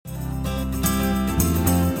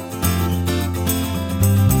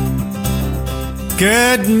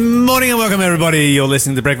Good morning and welcome everybody. You're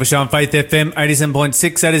listening to The Breakfast Show on Faith FM 87.6,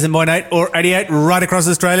 87.8 or 88 right across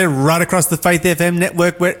Australia, right across the Faith FM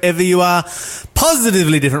network, wherever you are.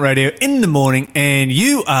 Positively Different Radio in the morning, and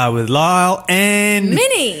you are with Lyle and...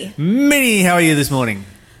 Minnie. Minnie, how are you this morning?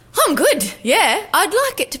 I'm good, yeah. I'd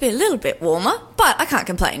like it to be a little bit warmer, but I can't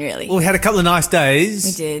complain really. Well, we had a couple of nice days.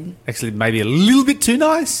 We did. Actually, maybe a little bit too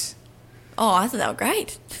nice. Oh, I thought they were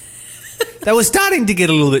great. They were starting to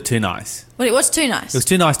get a little bit too nice. Well, it was too nice. It was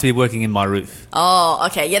too nice to be working in my roof. Oh,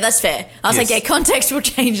 okay. Yeah, that's fair. I was Yes. like, yeah, context will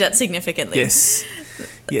change that significantly. Yes.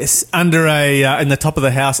 Yes, under in the top of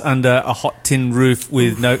the house, under a hot tin roof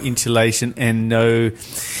with no insulation and no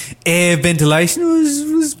air ventilation,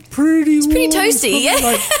 was pretty. It's pretty toasty, yeah.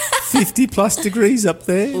 Like 50 plus degrees up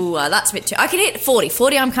there. Ooh, that's a bit too... I can hit 40.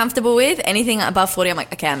 40 I'm comfortable with. Anything above 40, I'm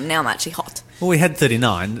like, okay, now I'm actually hot. Well, we had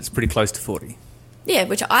 39. That's pretty close to 40. Yeah,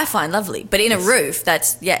 which I find lovely. But in a roof,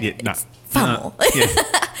 that's, it's far more. Yeah,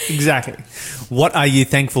 exactly. What are you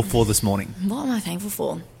thankful for this morning? What am I thankful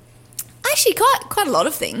for? Actually, quite a lot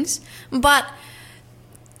of things, but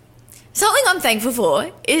something I'm thankful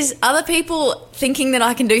for is other people thinking that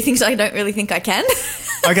I can do things I don't really think I can.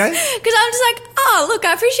 Okay. Because I'm just like, oh, look,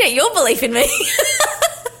 I appreciate your belief in me.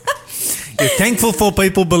 You're thankful for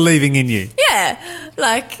people believing in you. Yeah,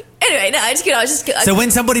 like, anyway, no, I was just... So when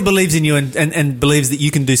somebody believes in you and believes that you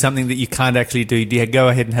can do something that you can't actually do you go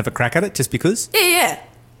ahead and have a crack at it just because? Yeah.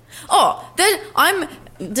 Oh, I'm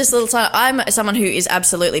someone who is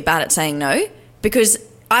absolutely bad at saying no, because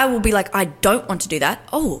I will be like, I don't want to do that.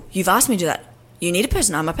 Oh, you've asked me to do that. You need a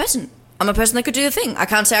person. I'm a person. I'm a person that could do the thing. I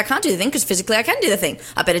can't say I can't do the thing because physically I can do the thing.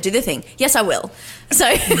 I better do the thing. Yes, I will. So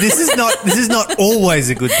This is not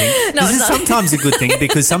always a good thing. No, this is it's not. sometimes a good thing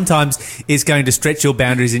because sometimes it's going to stretch your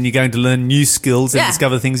boundaries and you're going to learn new skills and Yeah.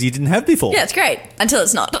 discover things you didn't have before. yeah, it's great until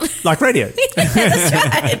it's not. Like radio. Yeah, that's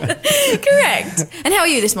right. Correct. And how are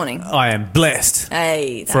you this morning? I am blessed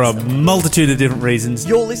Hey, for a multitude of different reasons.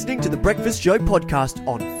 You're listening to the Breakfast Show podcast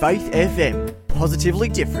on Faith FM. Positively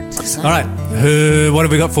different. All right. What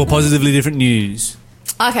have we got for positively different news?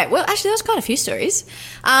 Okay, well, actually, there was quite a few stories.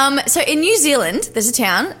 So in New Zealand, there's a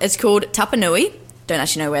town. It's called Tapanui. Don't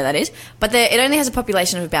actually know where that is. But it only has a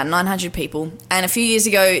population of about 900 people. And a few years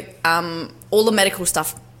ago, all the medical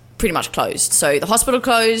stuff pretty much closed. So the hospital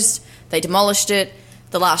closed. They demolished it.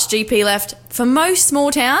 The last GP left. For most small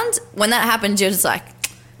towns, when that happens, you're just like,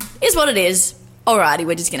 is what it is. Alrighty,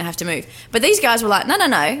 we're just going to have to move. But these guys were like, no,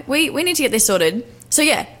 we need to get this sorted. So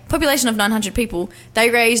yeah, population of 900 people. They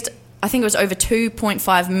raised, I think it was over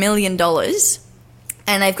 $2.5 million.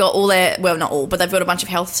 And they've got all their, well, not all, but they've got a bunch of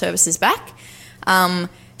health services back.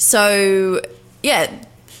 So yeah,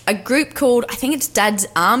 a group called, I think it's Dad's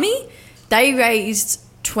Army, they raised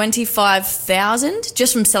 $25,000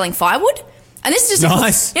 just from selling firewood. And this is just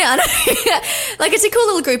nice. I know. Yeah. Like, it's a cool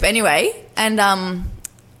little group anyway. And I'm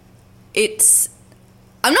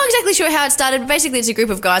not exactly sure how it started, but basically it's a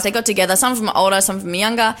group of guys. They got together. Some of them are older, some of them are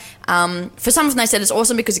younger. For some of them, they said it's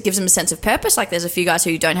awesome because it gives them a sense of purpose. Like, there's a few guys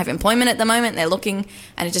who don't have employment at the moment. They're looking,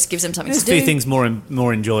 and it just gives them something There's to a do. few things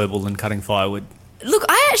more enjoyable than cutting firewood. Look,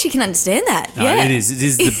 I actually can understand that. No, yeah, it is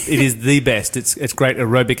the best. It's great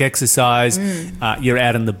aerobic exercise. You're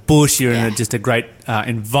out in the bush. You're in just a great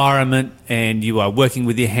environment, and you are working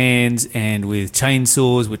with your hands and with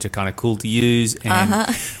chainsaws, which are kind of cool to use,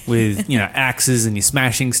 and with axes, and you're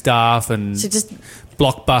smashing stuff and So just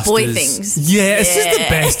blockbusters. boy things. Yeah, it's just the Yeah.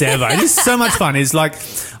 best ever. It's so much fun. It's like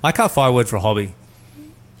I cut firewood for a hobby.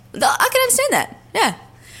 I can understand that. Yeah.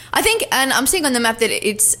 I think, and I'm seeing on the map that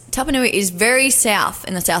Tapanui is very south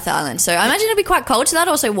in the South Island. So I imagine it'll be quite cold, so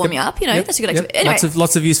that'll also warm you up. Yep. That's a good activity. Anyway,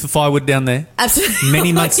 Lots of use for firewood down there. absolutely.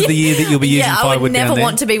 Many months of the year that you'll be using firewood I would down never there.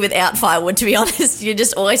 want to be without firewood, to be honest. You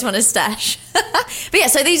just always want to stash. But yeah,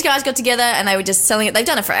 so these guys got together and they were just selling it. They've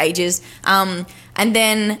done it for ages. And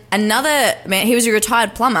then another man, he was a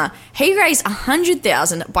retired plumber. He raised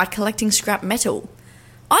 $100,000 by collecting scrap metal.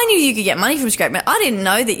 I knew you could get money from scrap metal. I didn't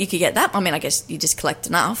know that you could get that. I mean, I guess you just collect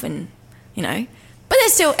enough and, But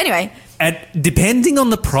there's still, anyway. Depending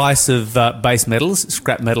on the price of base metals,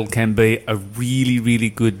 scrap metal can be a really, really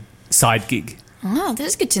good side gig. Oh,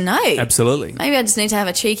 that's good to know. Absolutely. Maybe I just need to have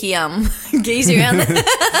a cheeky geezer around there.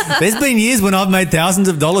 There's been years when I've made thousands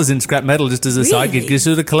of dollars in scrap metal just as a side gig, Really? just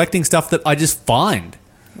sort of collecting stuff that I just find.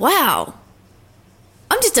 Wow.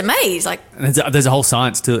 I'm just amazed. Like, And there's a whole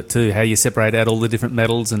science to it too, how you separate out all the different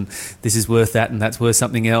metals and this is worth that and that's worth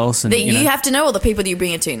something else. And that you have to know, or the people that you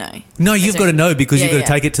bring it to know? No, you've got to know because Yeah, you've got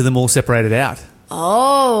to yeah. take it to them all separated out.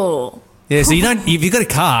 Oh. Yeah, so if you've got a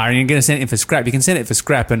car and you're going to send it in for scrap, you can send it for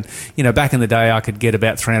scrap. And, back in the day, I could get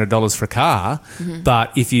about $300 for a car. Mm-hmm.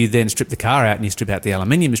 But if you then strip the car out and you strip out the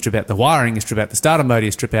aluminium, you strip out the wiring, you strip out the starter motor,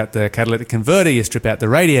 you strip out the catalytic converter, you strip out the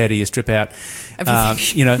radiator, you strip out,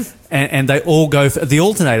 and they all go for the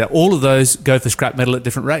alternator. All of those go for scrap metal at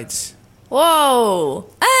different rates. Whoa.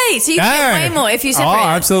 Hey, so you can get way more if you separate. Oh,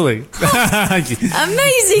 absolutely.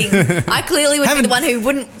 Amazing. I clearly would be the one who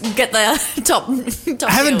wouldn't get the top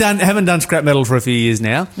haven't done scrap metal for a few years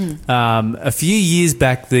now. A few years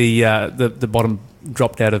back, the bottom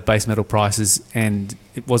dropped out of base metal prices and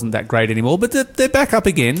it wasn't that great anymore. But they're back up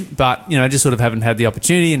again. But, just sort of haven't had the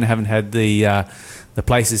opportunity and haven't had the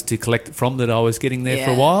places to collect it from that I was getting there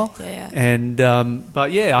for a while. Yeah. And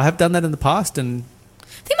but, I have done that in the past and...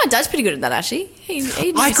 I think my dad's pretty good at that, actually.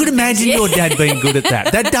 He I could imagine your dad being good at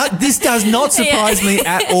that. This does not surprise me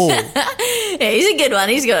at all. Yeah, he's a good one.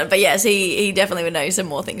 He's good. But yes, he definitely would know some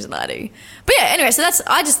more things than I do. But yeah, anyway, so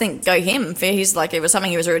I just think go him. He's like, it was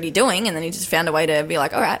something he was already doing, and then he just found a way to be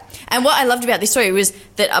like, all right. And what I loved about this story was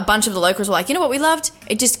that a bunch of the locals were like, you know what we loved?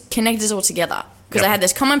 It just connected us all together. Because they had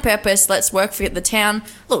this common purpose. Let's work for the town.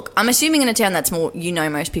 Look, I'm assuming in a town that's more,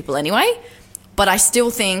 most people anyway. But I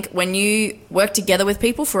still think when you work together with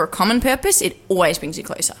people for a common purpose, it always brings you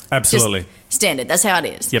closer. Absolutely. Just standard. That's how it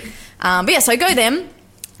is. Yep. But yeah, so go them.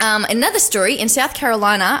 Another story, in South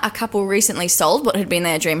Carolina, a couple recently sold what had been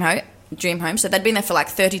their dream home. So they'd been there for like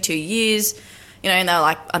 32 years, and they were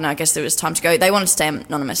like, I don't know, I guess there was time to go. They wanted to stay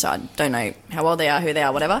anonymous, so I don't know how old they are, who they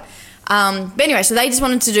are, whatever. But anyway, so they just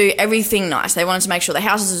wanted to do everything nice. They wanted to make sure the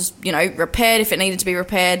house was, repaired if it needed to be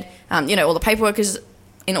repaired. All the paperwork is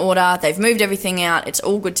in order. They've moved everything out. It's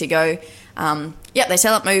all good to go. They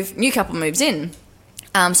sell up, move. New couple moves in.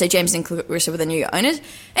 So James and Clarissa were the new owners.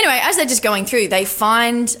 Anyway, as they're just going through, they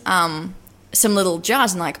find some little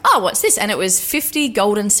jars and like, oh, what's this? And it was 50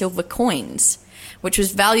 gold and silver coins, which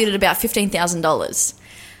was valued at about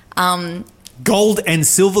 $15,000. Gold and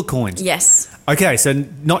silver coins? Yes. Okay, so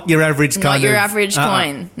not your average kind of... Not your average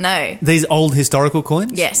coin, no. These old historical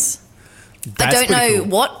coins? Yes. That's I don't know cool.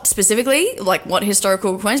 what specifically, like what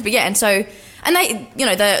historical coins, but yeah, and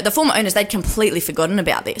they, the former owners, they'd completely forgotten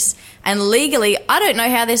about this. And legally, I don't know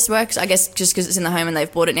how this works, I guess just because it's in the home and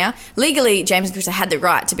they've bought it now. Legally, James and Clarissa had the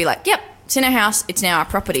right to be like, yep, it's in our house, it's now our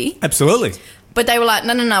property. Absolutely. But they were like,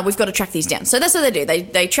 no, we've got to track these down. So that's what they do.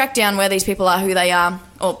 They track down where these people are, who they are,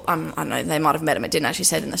 or I don't know, they might have met them, it didn't actually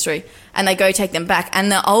say it in the story, and they go take them back.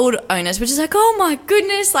 And the old owners were just like, oh my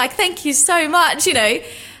goodness, like, thank you so much,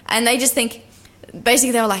 And they just think,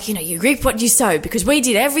 basically they were like, you reap what you sow, because we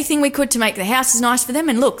did everything we could to make the houses nice for them,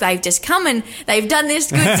 and look, they've just come and they've done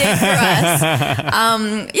this good deed for us.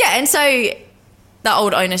 And so the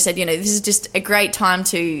old owner said, this is just a great time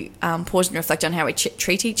to pause and reflect on how we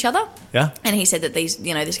treat each other. Yeah. And he said that these,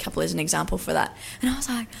 this couple is an example for that. And I was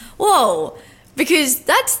like, whoa, because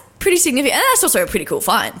that's pretty significant. And that's also a pretty cool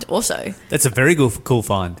find also. That's a very cool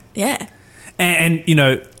find. Yeah. And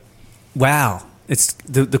wow. It's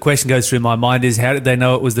the question goes through my mind is, how did they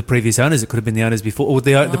know it was the previous owners? It could have been the owners before, or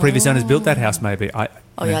the previous owners built that house maybe. I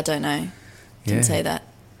don't know. Didn't say that.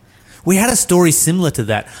 We had a story similar to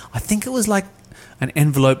that. I think it was like an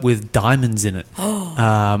envelope with diamonds in it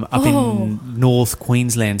up in North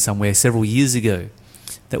Queensland somewhere several years ago.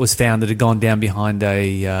 That was found that had gone down behind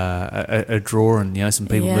a drawer, and some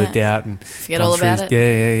people moved out and forget all about it.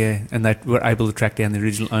 Yeah, and they were able to track down the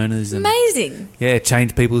original owners. And, amazing. Yeah, it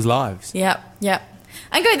changed people's lives. Yep.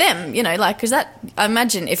 And go them, because that, I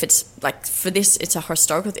imagine if it's like for this, it's a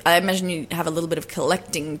historical thing. I imagine you have a little bit of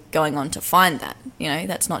collecting going on to find that.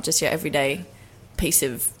 That's not just your everyday piece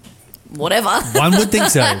of whatever. One would think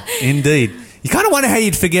so, indeed. You kind of wonder how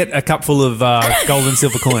you'd forget a cup full of gold and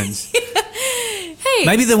silver coins. Hey,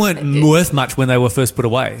 maybe they weren't worth much when they were first put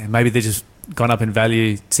away. Maybe they've just gone up in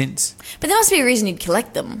value since. But there must be a reason you'd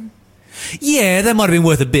collect them. Yeah, they might have been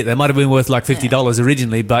worth a bit. They might have been worth like $50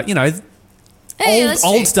 originally, but,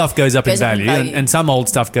 old stuff goes up in value. And some old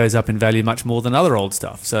stuff goes up in value much more than other old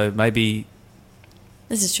stuff. So maybe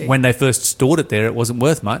this is true. When they first stored it there, it wasn't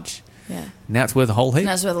worth much. Yeah. Now it's worth a whole heap.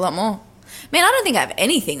 Now it's worth a lot more. Man, I don't think I have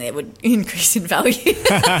anything that would increase in value. Even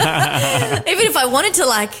if I wanted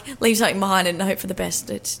to leave something behind and hope for the best,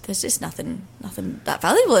 there's just nothing that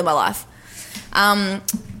valuable in my life.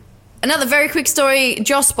 Another very quick story.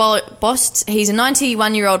 Josh Bost, he's a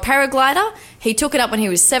 91-year-old paraglider. He took it up when he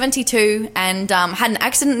was 72 and had an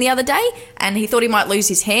accident the other day, and he thought he might lose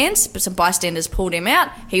his hands, but some bystanders pulled him out.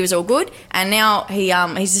 He was all good, and now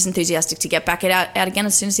he's just enthusiastic to get back out again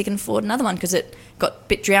as soon as he can afford another one, because it got a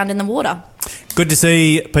bit drowned in the water. Good to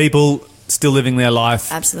see people still living their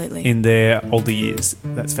life Absolutely. in their older years.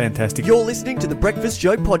 That's fantastic. You're listening to the Breakfast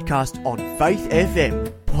Show podcast on Faith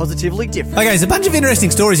FM. Positively different. Okay, so a bunch of interesting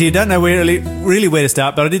stories here. Don't know really where to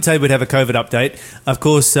start, but I did say we'd have a COVID update. Of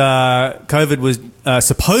course, COVID was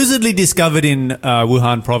supposedly discovered in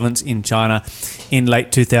Wuhan province in China in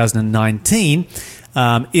late 2019.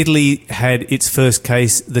 Italy had its first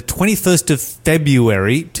case the 21st of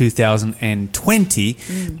February 2020,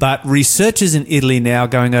 but researchers in Italy now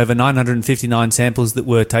going over 959 samples that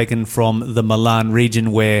were taken from the Milan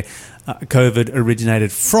region where COVID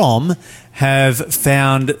originated from have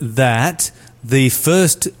found that there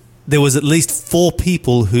was at least 4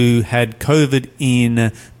 people who had COVID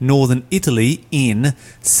in northern Italy in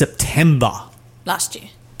September Last year.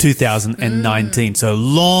 2019. So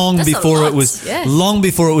long That's a before lot, it was yeah. long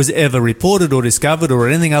before it was ever reported or discovered or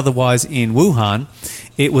anything otherwise in Wuhan,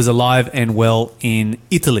 it was alive and well in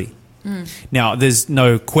Italy. Now, there's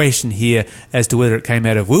no question here as to whether it came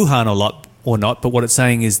out of Wuhan or not, but what it's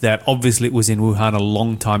saying is that obviously it was in Wuhan a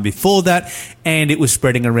long time before that, and it was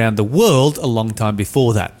spreading around the world a long time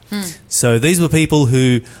before that. So these were people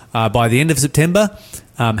who, by the end of September,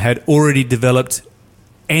 had already developed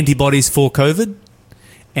antibodies for COVID,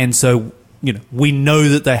 and so we know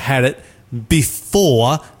that they had it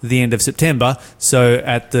before the end of September. So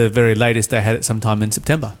at the very latest, they had it sometime in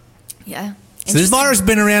September. Yeah. So this virus has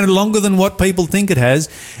been around longer than what people think it has,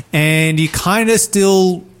 and you kind of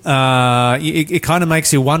still, it kind of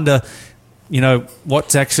makes you wonder,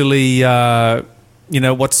 what's actually,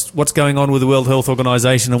 what's going on with the World Health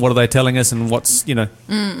Organization and what are they telling us and what's,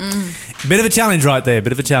 bit of a challenge right there,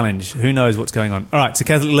 bit of a challenge. Who knows what's going on? All right, so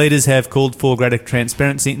Catholic leaders have called for greater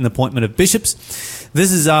transparency in the appointment of bishops.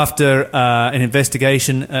 This is after an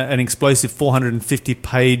investigation, an explosive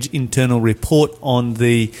 450-page internal report on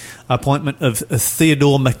the appointment of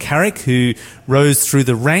Theodore McCarrick, who rose through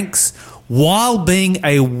the ranks while being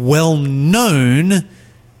a well-known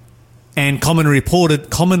and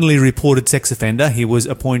commonly reported sex offender. He was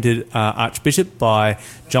appointed Archbishop by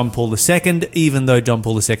John Paul II, even though John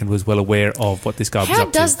Paul II was well aware of what this guy was up to. How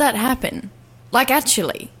does that happen? Like,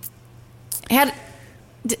 actually? Yeah,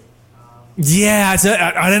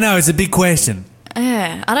 I don't know. It's a big question.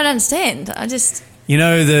 I don't understand. I just...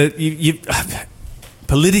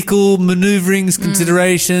 political maneuverings,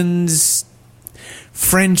 considerations,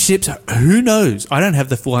 friendships, who knows? I don't have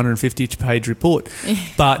the 450-page report.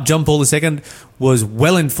 But John Paul II was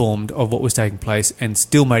well informed of what was taking place and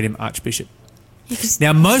still made him Archbishop.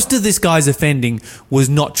 Now, most of this guy's offending was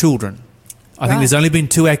not children. I think there's only been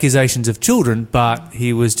 2 accusations of children, but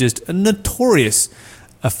he was just a notorious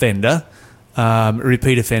offender,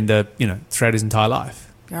 repeat offender, throughout his entire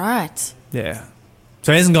life. Right. Yeah.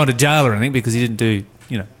 So he hasn't gone to jail or anything because he didn't do,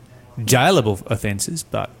 jailable offences,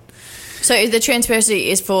 but... So the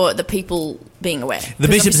transparency is for the people being aware. The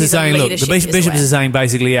bishops are saying, bishops are saying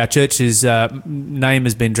basically our church's name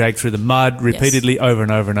has been dragged through the mud repeatedly over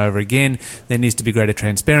and over and over again. There needs to be greater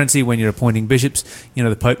transparency when you're appointing bishops.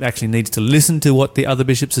 The Pope actually needs to listen to what the other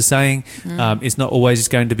bishops are saying. It's not always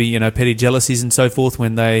just going to be, petty jealousies and so forth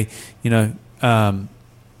when they,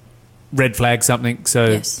 red flag something.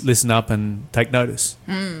 So listen up and take notice.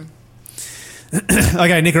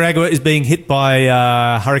 Okay, Nicaragua is being hit by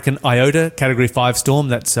Hurricane Iota, Category 5 storm.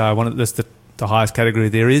 That's that's the highest category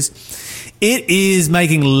there is. It is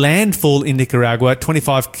making landfall in Nicaragua,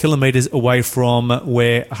 25 kilometres away from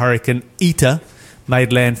where Hurricane Eta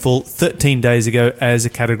made landfall 13 days ago as a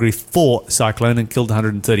Category 4 cyclone and killed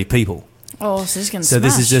 130 people. Oh, so this is going to So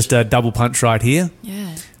this is just a double punch right here.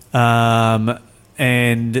 Yeah.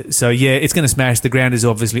 And so, it's going to smash. The ground is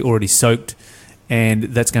obviously already soaked, and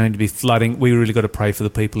that's going to be flooding. We really got to pray for the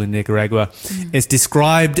people in Nicaragua. It's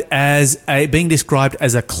being described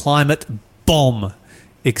as a climate bomb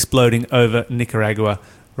exploding over Nicaragua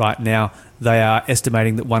right now. They are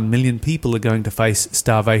estimating that 1 million people are going to face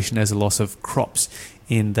starvation as a loss of crops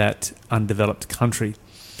in that undeveloped country.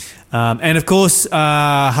 And of course,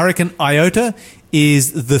 Hurricane Iota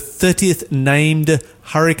is the 30th named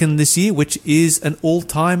hurricane this year, which is an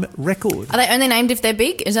all-time record. Are they only named if they're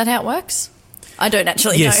big? Is that how it works? I don't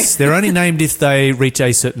actually know. Yes, they're only named if they reach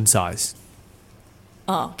a certain size.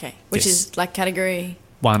 Oh, okay. Which is like Category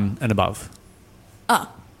 1 and above.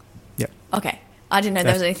 Oh. Yeah. Okay. I didn't know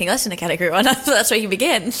there was anything less than a Category 1. I thought that's where you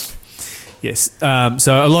began. Yes.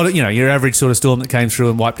 So a lot of, your average sort of storm that came through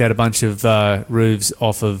and wiped out a bunch of roofs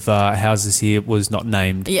off of houses here was not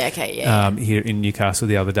named. Yeah, okay, yeah. Here in Newcastle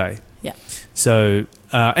the other day. Yeah. So,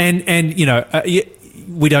 we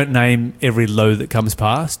don't name every low that comes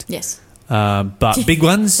past. Yes. But big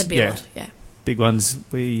ones, That'd be a lot, big ones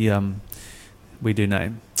we do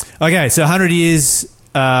name. Okay, so 100 years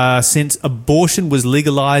since abortion was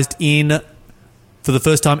legalized for the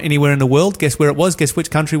first time anywhere in the world. Guess where it was? Guess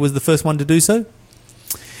which country was the first one to do so?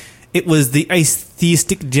 It was the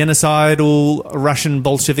atheistic, genocidal, Russian,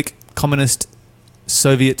 Bolshevik, communist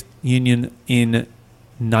Soviet Union in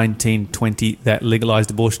 1920 that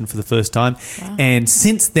legalized abortion for the first time. Wow. And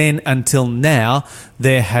since then until now,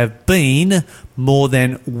 there have been more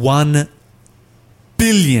than 1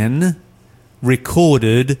 billion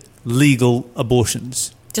recorded legal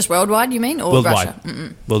abortions. Just worldwide, you mean? Or worldwide. Russia?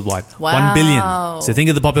 Mm-mm. Worldwide. Wow. 1 billion. So think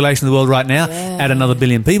of the population of the world right now, add another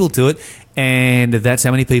billion people to it, and that's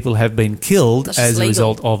how many people have been killed as a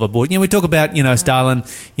result of abortion. We talk about, Stalin,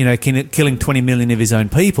 killing 20 million of his own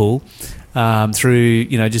people through,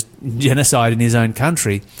 just genocide in his own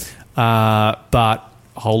country. But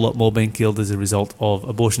a whole lot more being killed as a result of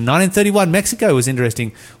abortion. 1931, Mexico was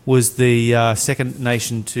interesting, was the second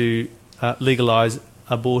nation to legalize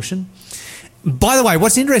abortion. By the way,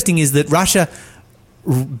 what's interesting is that Russia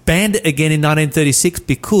banned it again in 1936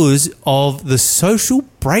 because of the social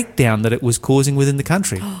breakdown that it was causing within the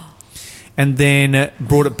country. And then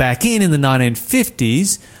brought it back in the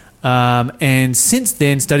 1950s. And since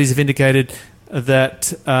then, studies have indicated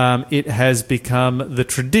that it has become the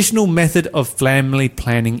traditional method of family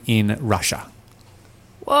planning in Russia.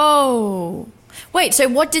 Whoa. Wait, so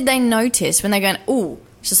what did they notice when they're going, ooh,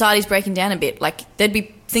 society's breaking down a bit? Like, there'd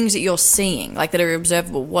be things that you're seeing, like that are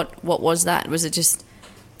observable. What was that? Was it just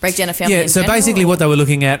breakdown of family? Yeah, so basically what they were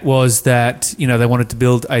looking at was that, they wanted to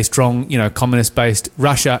build a strong, communist-based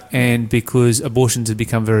Russia, and because abortions had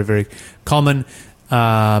become very, very common,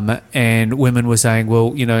 and women were saying,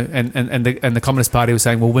 well, and the Communist Party was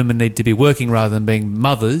saying, well, women need to be working rather than being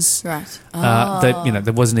mothers. Right. That,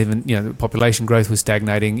 there wasn't even, population growth was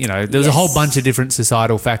stagnating. There was a whole bunch of different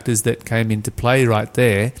societal factors that came into play right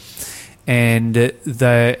there. And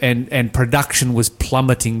and production was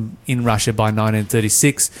plummeting in Russia by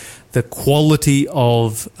 1936. The quality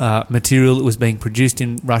of material that was being produced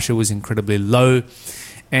in Russia was incredibly low,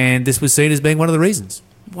 and this was seen as being one of the reasons.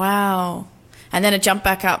 Wow. And then it jumped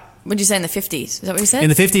back up. What did you say, in the 50s? Is that what you said? In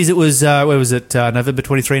the 50s, it was, where was it? November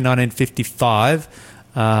 23, 1955.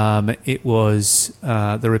 It was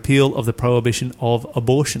the repeal of the prohibition of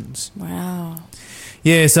abortions. Wow.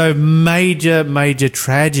 Yeah, so major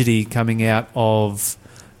tragedy coming out of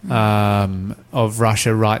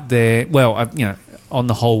Russia right there. Well, on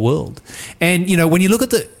the whole world, and when you look at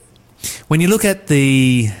the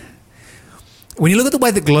way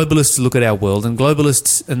that globalists look at our world, and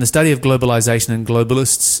globalists and the study of globalization and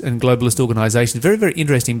globalist organizations, very, very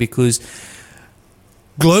interesting, because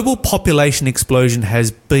global population explosion has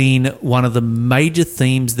been one of the major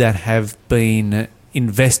themes that have been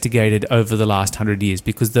investigated over the last 100 years,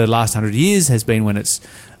 because the last 100 years has been when it's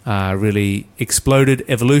really exploded.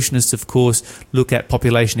 Evolutionists, of course, look at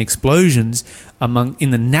population explosions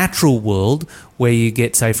in the natural world, where you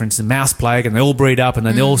get, say, for instance, a mouse plague, and they all breed up, and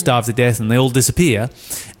then they all starve to death, and they all disappear.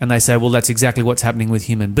 And they say, well, that's exactly what's happening with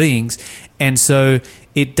human beings. And so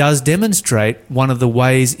it does demonstrate one of the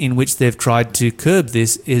ways in which they've tried to curb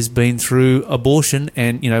this has been through abortion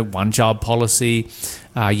and, one-child policy,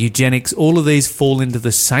 eugenics. All of these fall into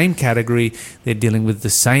the same category. They're dealing with the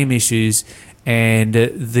same issues, and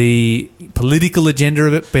the political agenda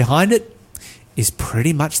of it behind it is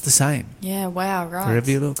pretty much the same. Yeah, wow, right. Wherever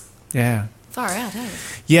you look. Yeah. Far out, hey?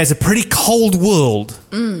 Yeah, it's a pretty cold world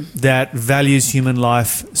that values human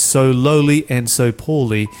life so lowly and so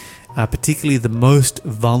poorly, particularly the most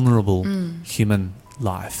vulnerable human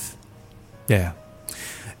life. Yeah.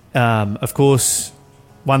 Of course,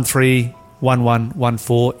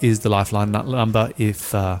 131114 is the Lifeline number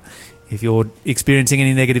if you're experiencing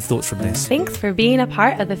any negative thoughts from this. Thanks for being a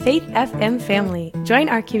part of the Faith FM family. Join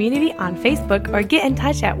our community on Facebook or get in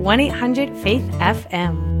touch at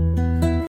 1-800-FAITH-FM.